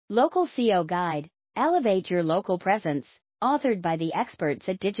Local SEO Guide, Elevate Your Local Presence, authored by the experts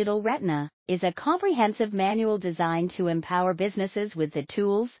at Digital Retina, is a comprehensive manual designed to empower businesses with the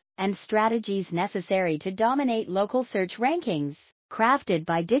tools and strategies necessary to dominate local search rankings. Crafted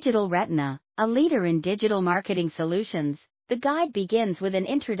by Digital Retina, a leader in digital marketing solutions, the guide begins with an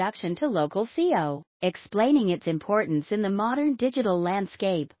introduction to local SEO, explaining its importance in the modern digital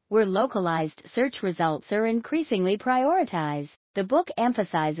landscape, where localized search results are increasingly prioritized. The book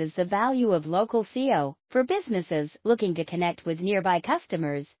emphasizes the value of local SEO for businesses looking to connect with nearby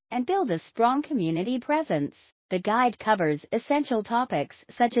customers and build a strong community presence. The guide covers essential topics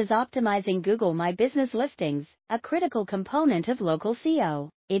such as optimizing Google My Business listings, a critical component of local SEO.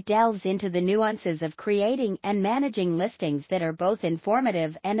 It delves into the nuances of creating and managing listings that are both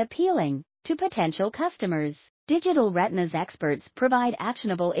informative and appealing to potential customers. Digital Retina's experts provide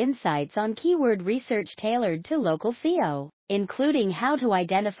actionable insights on keyword research tailored to local SEO, including how to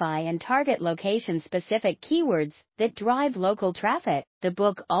identify and target location-specific keywords that drive local traffic. The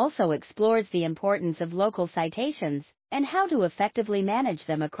book also explores the importance of local citations and how to effectively manage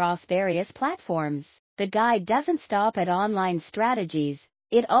them across various platforms. The guide doesn't stop at online strategies.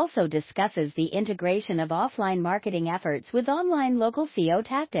 It also discusses the integration of offline marketing efforts with online local SEO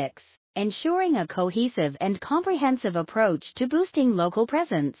tactics, ensuring a cohesive and comprehensive approach to boosting local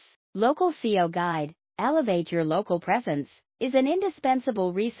presence. Local SEO Guide, Elevate Your Local Presence, is an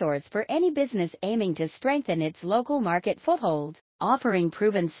indispensable resource for any business aiming to strengthen its local market foothold, offering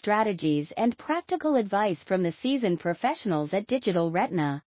proven strategies and practical advice from the seasoned professionals at Digital Retina.